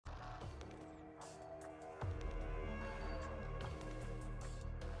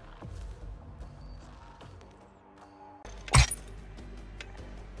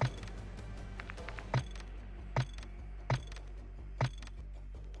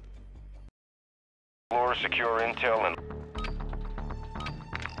Explore, secure intel, and...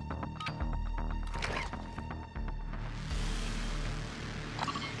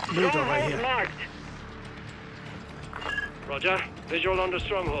 Loot over here. Marked. Roger. Visual on the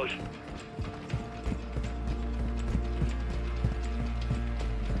stronghold.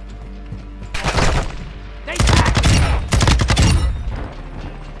 They back!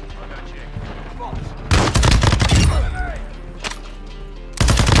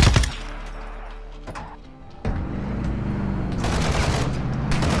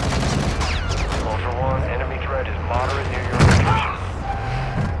 Ultra One, enemy threat is moderate near your location.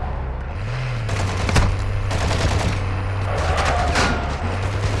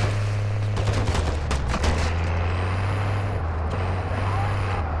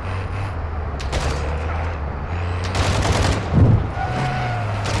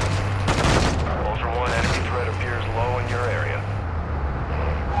 Ultra One, enemy threat appears low in your area.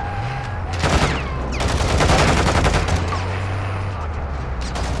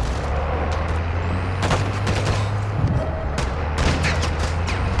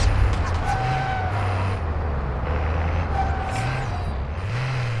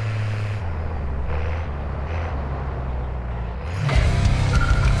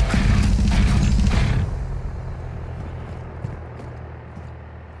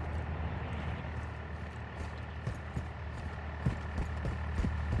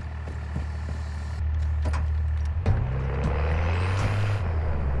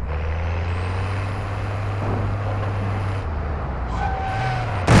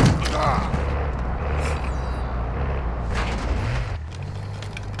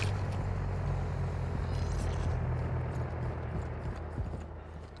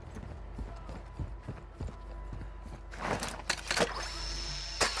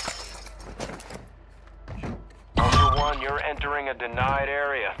 You're entering a denied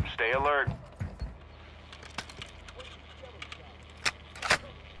area. Stay alert.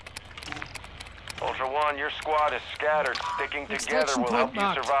 Ultra One, your squad is scattered. Sticking together will help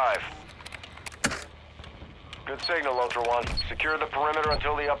you survive. Good signal, Ultra One. Secure the perimeter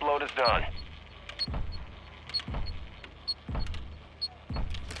until the upload is done.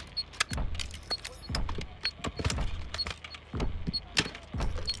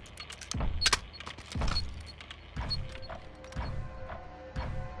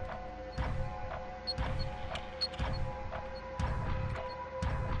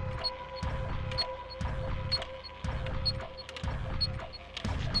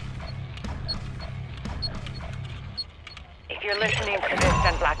 If you're listening to this,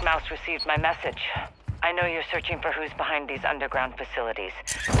 then Black Mouse received my message. I know you're searching for who's behind these underground facilities.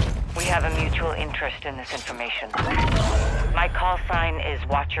 We have a mutual interest in this information. My call sign is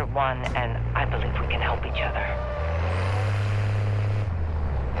Watcher 1, and I believe we can help each other.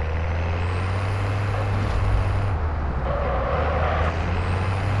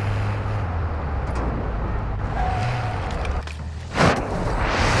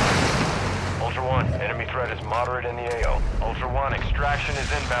 Ultra One, enemy threat is moderate in the AO. Ultra One, extraction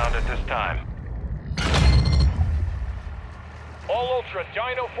is inbound at this time. All Ultra,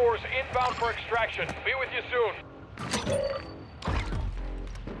 Dino 4's inbound for extraction. Be with you soon.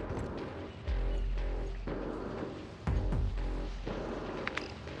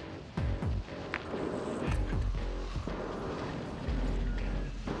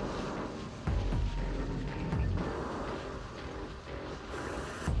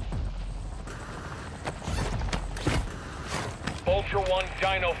 Ultra One,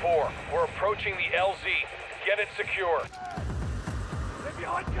 Dino 4. We're approaching the LZ. Get it secure. They're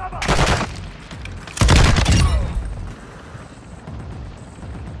behind cover!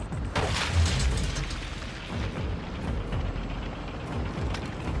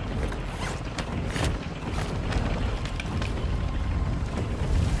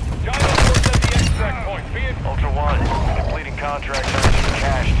 Dino 4's at the extract point. Be it. Ultra One, completing contract earning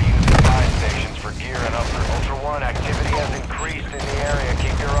cash to use the buy stations for gear and upgrade. Ultra One, activity has increased in the area.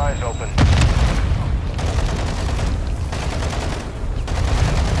 Keep your eyes open.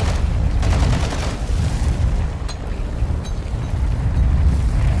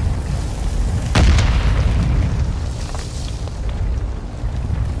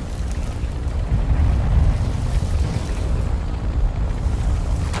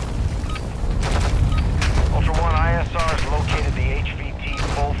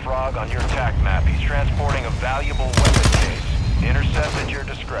 On your TAC map, he's transporting a valuable weapon case. Intercept at your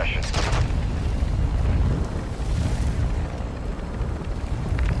discretion.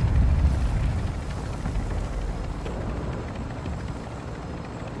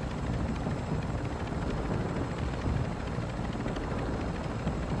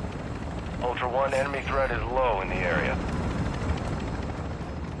 Ultra Ultra One, enemy threat is low in the area.